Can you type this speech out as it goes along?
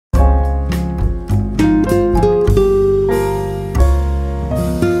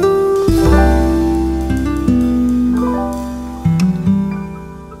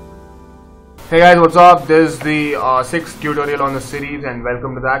Hey guys, what's up? This is the 6th tutorial on the series and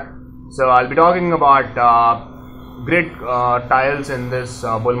welcome to that. So I'll be talking about grid tiles in this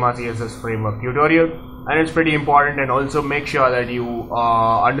Bulma CSS Framework tutorial, and it's pretty important, and also make sure that you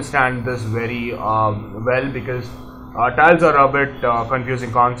understand this very well, because tiles are a bit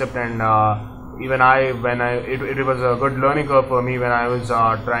confusing concept, and even it was a good learning curve for me when I was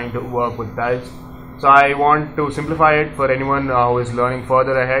trying to work with tiles. So I want to simplify it for anyone who is learning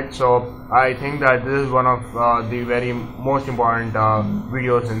further ahead. So I think that this is one of the very most important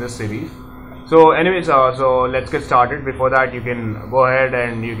videos in this series. So anyways, so let's get started. Before that, you can go ahead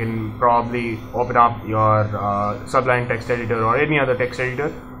and you can probably open up your Sublime text editor or any other text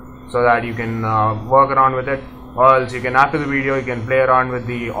editor, so that you can work around with it. Or else you can, after the video, you can play around with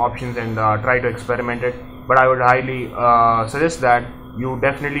the options and try to experiment it. But I would highly suggest that you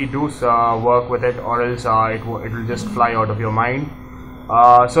definitely do work with it, or else it will just fly out of your mind.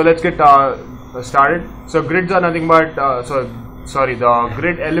 So let's get started. So grids are nothing but the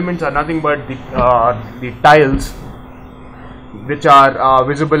grid elements are nothing but the tiles which are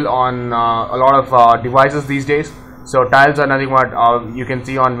visible on a lot of devices these days. So tiles are nothing but you can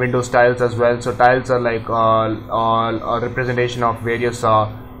see on Windows tiles as well. So tiles are like a representation of various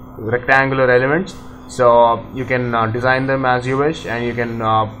rectangular elements. So you can design them as you wish, and you can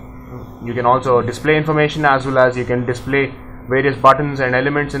also display information, as well as you can display various buttons and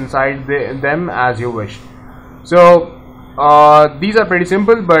elements inside them as you wish. So these are pretty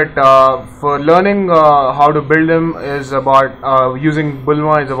simple, but for learning how to build them is about using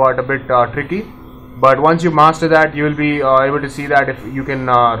Bulma is about a bit tricky. But once you master that, you will be able to see that if you can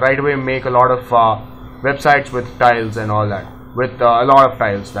right away make a lot of websites with tiles and all that, with a lot of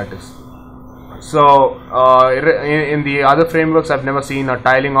tiles, that is. So in the other frameworks, I've never seen a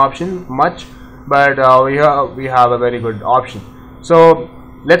tiling option much, but we have a very good option. So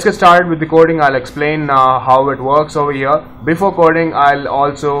let's get started with the coding. I'll explain how it works over here. Before coding, I'll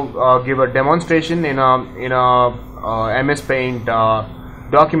also give a demonstration in a MS Paint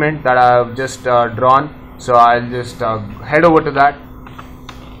document that I've just drawn. So I'll just head over to that.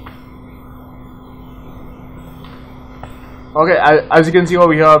 Okay, as you can see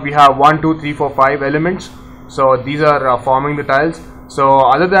over here, we have 1, 2, 3, 4, 5 elements. So these are forming the tiles. So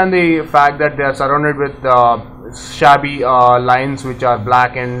other than the fact that they are surrounded with shabby lines which are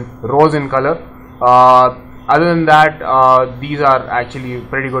black and rose in color, other than that, these are actually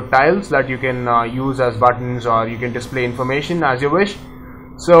pretty good tiles that you can use as buttons, or you can display information as you wish.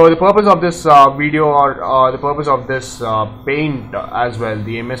 So the purpose of this video, or the purpose of this paint as well,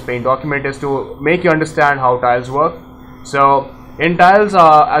 the MS Paint document, is to make you understand how tiles work. So in tiles,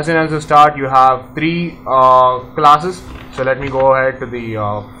 as soon as you start, you have 3 classes. So let me go ahead to the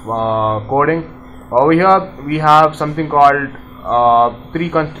coding. Over here we have something called 3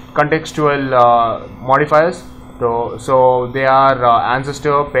 contextual modifiers. So they are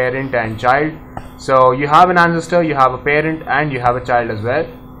ancestor, parent and child. So you have an ancestor, you have a parent, and you have a child as well.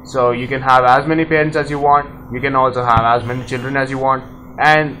 So you can have as many parents as you want. You can also have as many children as you want.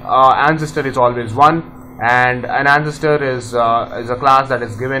 And ancestor is always 1. And an ancestor is a class that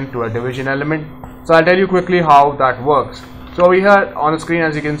is given to a division element. So I'll tell you quickly how that works. So over here on the screen,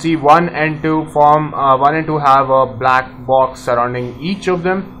 as you can see, 1 and 2 form 1 and 2 have a black box surrounding each of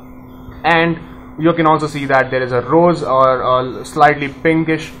them, and you can also see that there is a rose or a slightly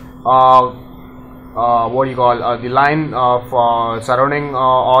pinkish the line of surrounding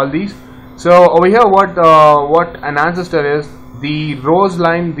all these. So over here, what an ancestor is, the rose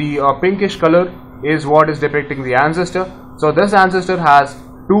line, the pinkish color, is what is depicting the ancestor. So this ancestor has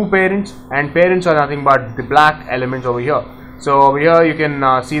 2 parents, and parents are nothing but the black elements over here. So over here you can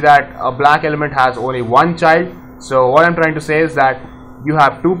see that a black element has only 1 child. So what I'm trying to say is that you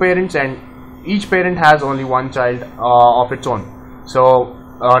have 2 parents, and each parent has only 1 child of its own. So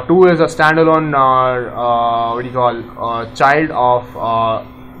 2 is a standalone child of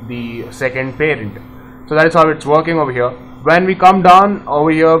the second parent. So that is how it's working over here. When we come down over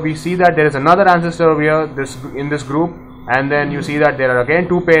here, we see that there is another ancestor over here in this group, and then you see that there are again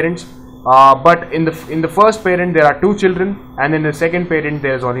 2 parents, but in the first parent there are 2 children, and in the second parent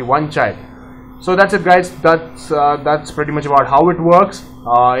there is only 1 child. So that's it, guys. That's pretty much about how it works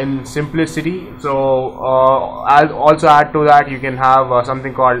in simplicity. So I'll also add to that, you can have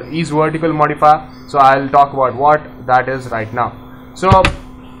something called ease vertical modifier. So I'll talk about what that is right now. So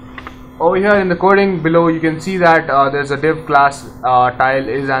over here in the coding below, you can see that there's a div class, tile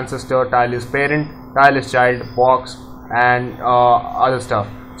is ancestor, tile is parent, tile is child, box, and other stuff.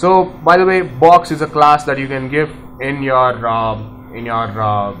 So by the way, box is a class that you can give in your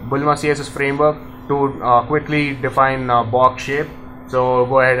Bulma CSS framework to quickly define box shape. So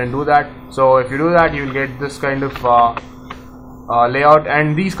go ahead and do that. So if you do that, you will get this kind of layout,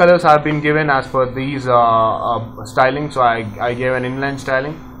 and these colors have been given as per these styling. So I gave an inline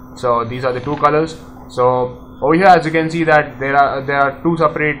styling. So these are the two colors. So over here, as you can see, that there are two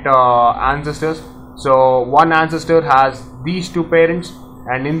separate ancestors. So one ancestor has these two parents,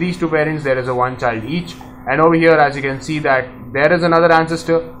 and in these two parents there is a one child each. And over here, as you can see, that there is another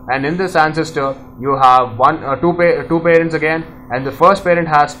ancestor, and in this ancestor you have two parents again, and the first parent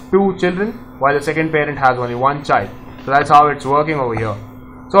has two children while the second parent has only one child. So that's how it's working over here.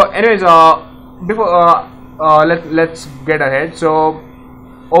 So anyways, let's get ahead. So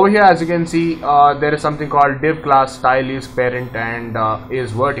over here, as you can see, there is something called div class style is parent and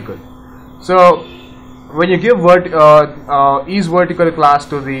is vertical. So when you give is vertical class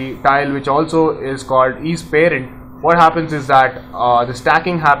to the tile, which also is called is parent, what happens is that the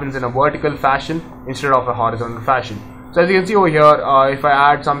stacking happens in a vertical fashion instead of a horizontal fashion. So as you can see over here, if I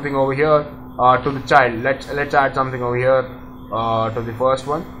add something over here to the child, let's add something over here to the first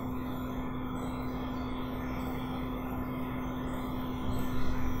one.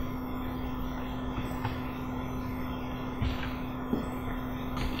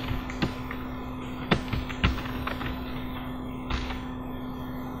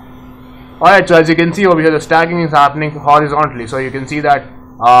 Alright, so as you can see over here, the stacking is happening horizontally. So you can see that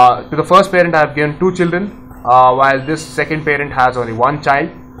to the first parent I have given two children, while this second parent has only one child.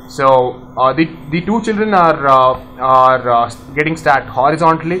 So the two children are getting stacked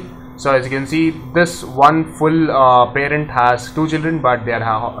horizontally. So as you can see, this one full parent has two children, but they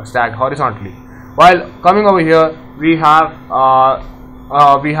are stacked horizontally. While coming over here, we have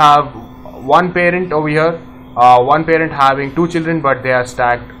one parent over here, one parent having two children, but they are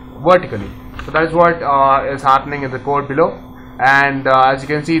stacked vertically. So that is what is happening in the code below. And as you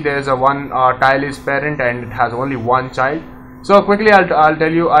can see, there is a one tile is parent and it has only one child. So quickly I'll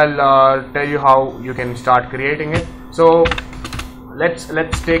tell you how you can start creating it. So let's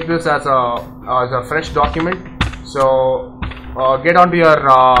take this as a fresh document. So get onto your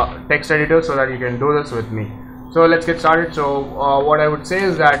text editor so that you can do this with me. So let's get started. So what I would say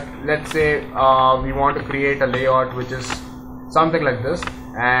is that, let's say we want to create a layout which is something like this,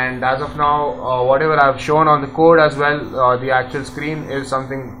 and as of now whatever I've shown on the code as well, the actual screen is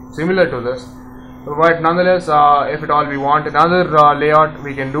something similar to this. But nonetheless, if at all we want another layout,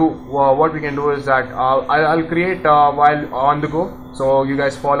 we can do what we can do is that I'll create while on the go. So you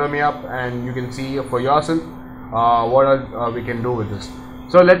guys follow me up and you can see for yourself what else we can do with this.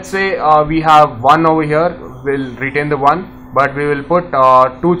 So let's say we have one over here. We'll retain the one, but we will put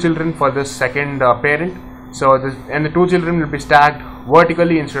two children for this second parent. So the two children will be stacked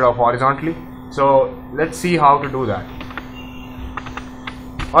vertically instead of horizontally. So let's see how to do that.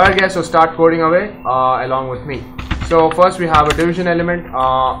 Alright guys, so start coding away along with me. So first we have a division element.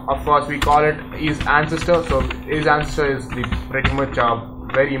 Of course we call it is ancestor. So is ancestor is pretty much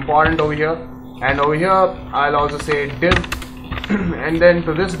very important over here. And over here I'll also say div and then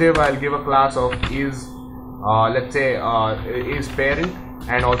to this div I'll give a class of is let's say is parent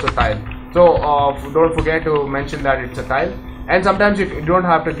and also tile. So don't forget to mention that it's a tile. And sometimes you don't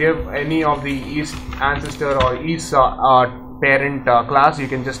have to give any of the is ancestor or is parent class. You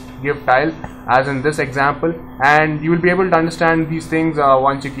can just give tile as in this example, and you will be able to understand these things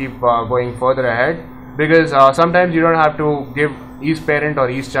once you keep going further ahead, because sometimes you don't have to give is parent or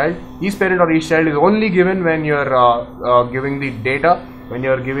is child. Is parent or is child is only given when you're giving the data, when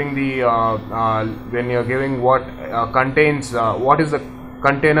you're giving the what contains what is the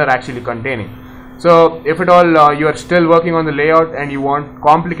container actually containing. So if at all you are still working on the layout and you want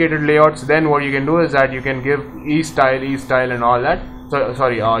complicated layouts, then what you can do is that you can give is style and all that. So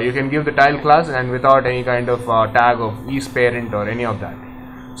sorry, you can give the tile class and without any kind of tag of is parent or any of that.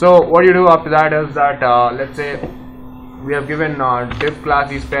 So what you do after that is that let's say we have given div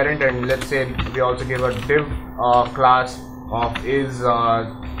class is parent, and let's say we also give a div class of is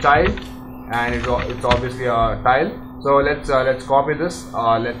child, and it's obviously a tile. So let's copy this.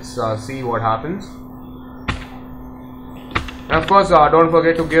 Let's see what happens. And of course, don't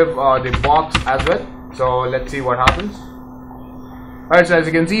forget to give the box as well. So let's see what happens. Alright, so as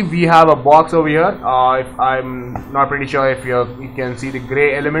you can see, we have a box over here. If I'm not pretty sure if you can see the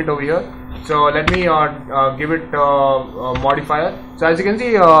gray element over here. So let me give it a modifier. So as you can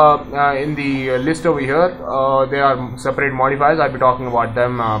see in the list over here, there are separate modifiers. I'll be talking about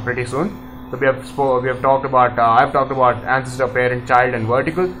them pretty soon. So we have talked about I've talked about ancestor, parent, child, and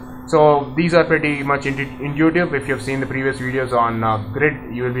vertical. So these are pretty much intuitive. If you've seen the previous videos on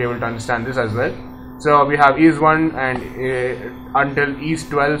grid, you will be able to understand this as well. So we have is 1 and until is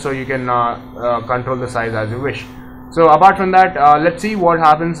 12, so you can control the size as you wish. So apart from that, let's see what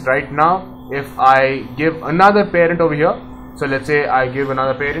happens right now if I give another parent over here. So let's say I give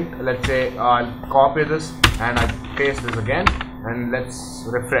another parent, let's say I'll copy this and I paste this again, and let's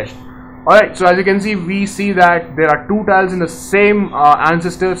refresh. Alright, so as you can see, we see that there are two tiles in the same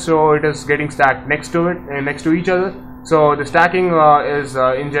ancestor, so it is getting stacked next to it, next to each other. So the stacking is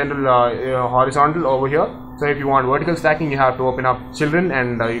in general horizontal over here. So if you want vertical stacking, you have to open up children,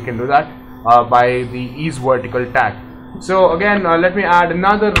 and you can do that by the ease vertical tag. So again, let me add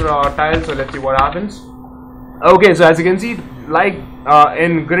another tile. So let's see what happens. Okay, so as you can see, like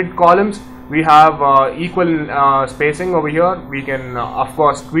in grid columns, we have equal spacing over here. We can of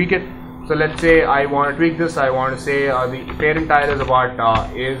course tweak it. So let's say I want to tweak this. I want to say the parent tile is about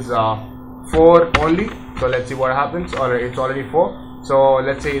 4 only. So let's see what happens. Or it's already 4. So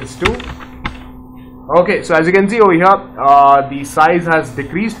let's say it's 2. Okay, so as you can see over here, the size has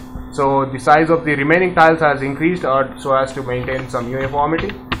decreased. So the size of the remaining tiles has increased so as to maintain some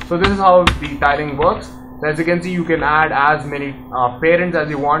uniformity. So this is how the tiling works. So as you can see, you can add as many parents as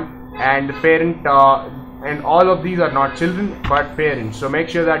you want, and the parent and all of these are not children but parents. So make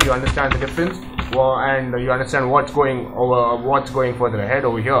sure that you understand the difference and you understand what's going further ahead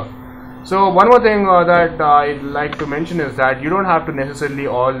over here. So one more thing that I'd like to mention is that you don't have to necessarily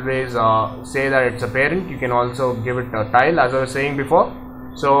always say that it's a parent. You can also give it a tile, as I was saying before.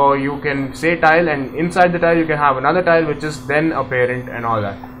 So you can say tile, and inside the tile you can have another tile which is then a parent and all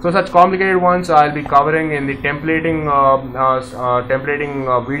that. So such complicated ones I'll be covering in the templating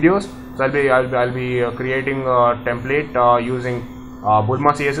videos. So I'll be creating a template using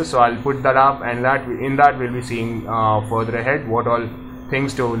Bulma CSS. So I'll put that up, and in that we'll be seeing further ahead what all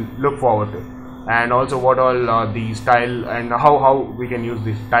things to look forward to, and also what all the style and how we can use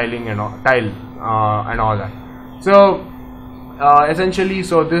this tiling and all that. So essentially,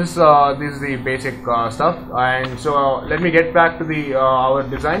 so this is the basic stuff. And so let me get back to the our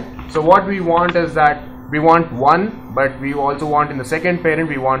design. So what we want is that we want 1, but we also want in the second parent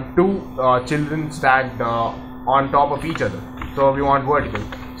we want 2 children stacked on top of each other. So we want vertical.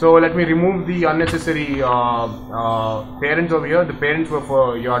 So let me remove the unnecessary parents over here. The parents were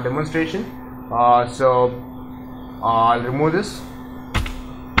for your demonstration. So I'll remove this.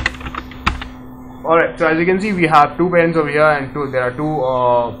 Alright, so as you can see, we have 2 parents over here, and there are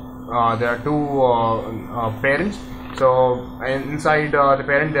two parents. So inside the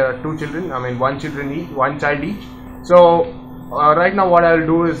parent there are 2 children. I mean one child each. So right now what I'll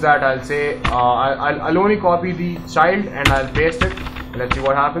do is that I'll say I'll only copy the child and I'll paste it. Let's see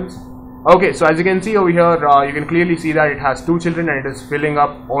what happens. Okay, so as you can see over here, you can clearly see that it has 2 children and it is filling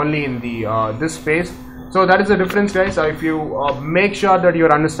up only in the this space. So that is the difference, guys. So if you make sure that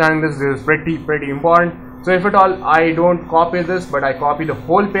you're understanding this, this is pretty important. So if at all I don't copy this but I copy the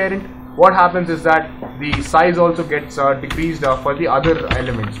whole parent, what happens is that the size also gets decreased for the other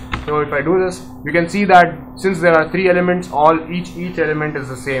elements. So if I do this, you can see that since there are 3 elements, each element is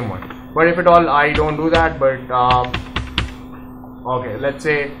the same one. But if at all I don't do that, but okay, let's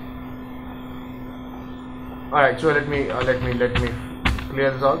say, alright, so let me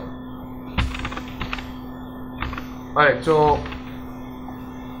clear this out. Alright, so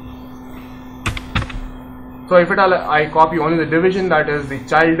if at all I copy only the division, that is the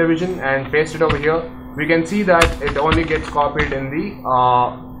child division, and paste it over here, we can see that it only gets copied in the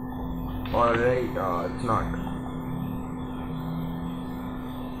alright, it's not.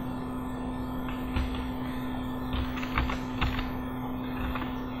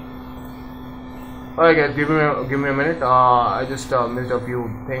 Alright guys, give me a minute. I just missed a few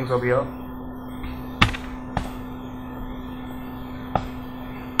things over here.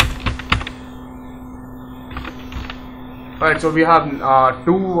 Alright, so we have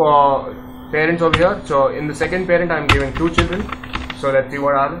 2 parents over here. So in the second parent I'm giving 2 children. So let's see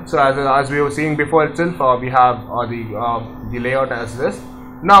what happens. So as we were seeing before itself, we have the layout as this.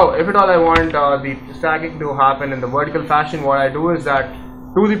 Now if at all I want the stacking to happen in the vertical fashion, what I do is that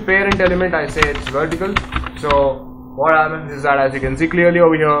to the parent element I say it's vertical. So what happens is that, as you can see clearly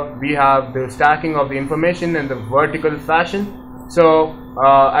over here, we have the stacking of the information in the vertical fashion. So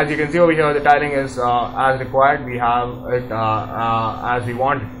as you can see over here, the tiling is as required. We have it as we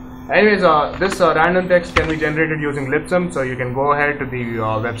want. Anyways, this random text can be generated using Lipsum, so you can go ahead to the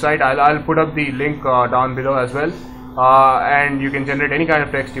website. I'll put up the link down below as well, and you can generate any kind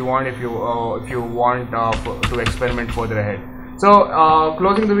of text you want if you want to experiment further ahead. So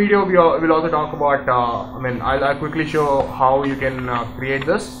closing the video, we'll also talk about. I'll quickly show how you can create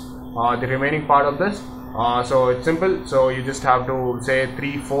this, the remaining part of this. So it's simple. So you just have to say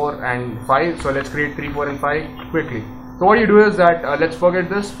 3, 4 and 5. So let's create 3, 4 and 5 quickly. So what you do is that let's forget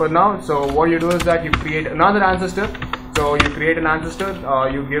this for now. So what you do is that you create another ancestor. So you create an ancestor,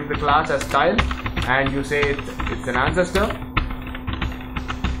 you give the class as style, and you say it's an ancestor.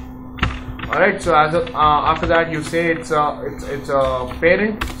 Alright, so as after that you say it's a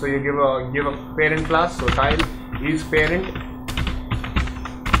parent. So you give a parent class. So tile is parent,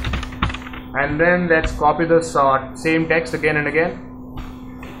 and then let's copy this same text again and again.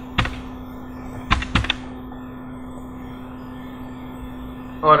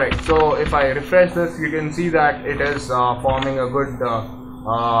 Alright, so if I refresh this, you can see that it is forming a good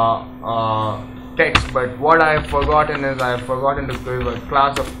text, but what I have forgotten is I have forgotten to give a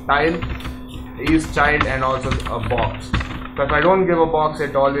class of tile is child and also a box. So if I don't give a box,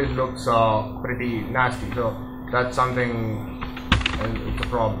 it always looks pretty nasty. So that's something, it's a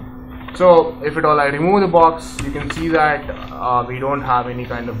problem. So if at all I remove the box, you can see that we don't have any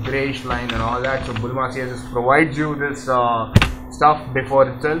kind of grayish line and all that. So Bulma CSS provides you this stuff before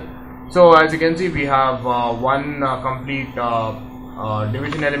itself. So as you can see, we have one complete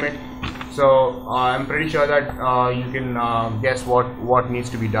division element. So I'm pretty sure that you can guess what needs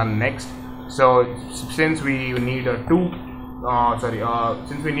to be done next. So since we need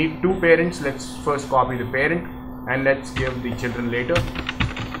since we need two parents, let's first copy the parent and let's give the children later.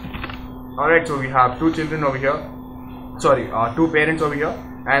 Alright, so we have two children over here, two parents over here,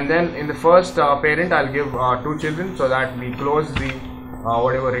 and then in the first parent I'll give two children, so that we close the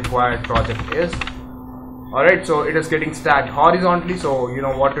whatever required project is. Alright, so it is getting stacked horizontally, so you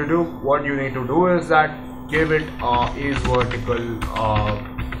know what to do. What you need to do is that give it is vertical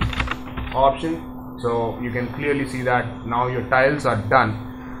option, so you can clearly see that now your tiles are done.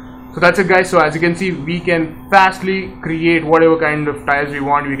 So that's it, guys. So as you can see, we can fastly create whatever kind of tiles we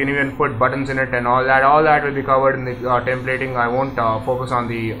want. We can even put buttons in it and all that. All that will be covered in the templating. I won't focus on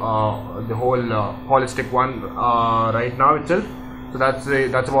the whole holistic one right now itself. So that's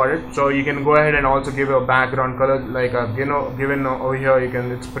about it. So you can go ahead and also give a background color, like given over here.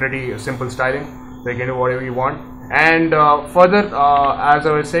 It's pretty simple styling. So you can do whatever you want. And further, as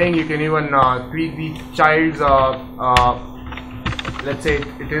I was saying, you can even tweak the child's let's say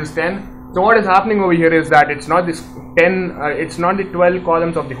it is 10. So what is happening over here is that it's not this 10, it's not the 12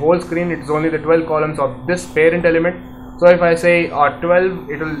 columns of the whole screen, it's only the 12 columns of this parent element. So if I say 12,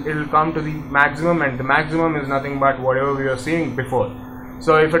 it'll come to the maximum, and the maximum is nothing but whatever we were seeing before.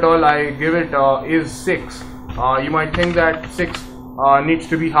 So if at all I give it is 6, you might think that 6 needs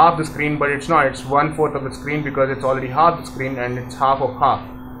to be half the screen, but it's not. It's 1/4 of the screen because it's already half the screen and it's half of half,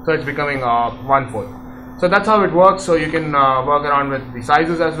 so it's becoming 1/4. So that's how it works. So you can work around with the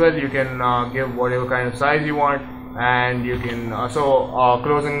sizes as well. You can give whatever kind of size you want, and you can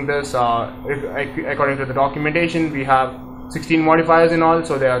closing this according to the documentation, we have 16 modifiers in all.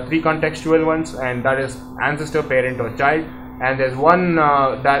 So there are 3 contextual ones, and that is ancestor, parent or child, and there's one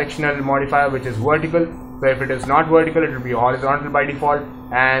directional modifier which is vertical. So if it is not vertical, it will be horizontal by default,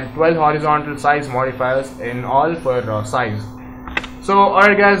 and 12 horizontal size modifiers in all for size. So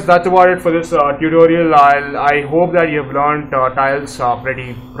alright guys, that's about it for this tutorial. I hope that you have learned tiles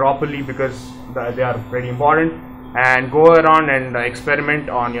pretty properly, because they are pretty important. And go around and experiment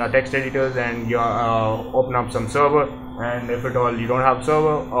on your text editors, and you open up some server, and if at all you don't have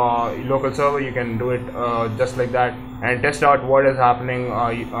server local server, you can do it just like that, and test out what is happening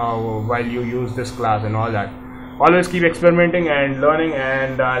while you use this class and all that. Always keep experimenting and learning,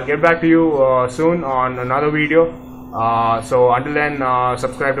 and I'll get back to you soon on another video. So until then,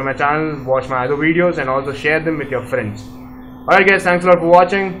 subscribe to my channel, watch my other videos, and also share them with your friends. Alright guys, thanks a lot for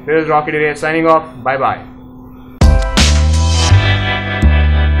watching. This is DeRaze signing off. Bye bye.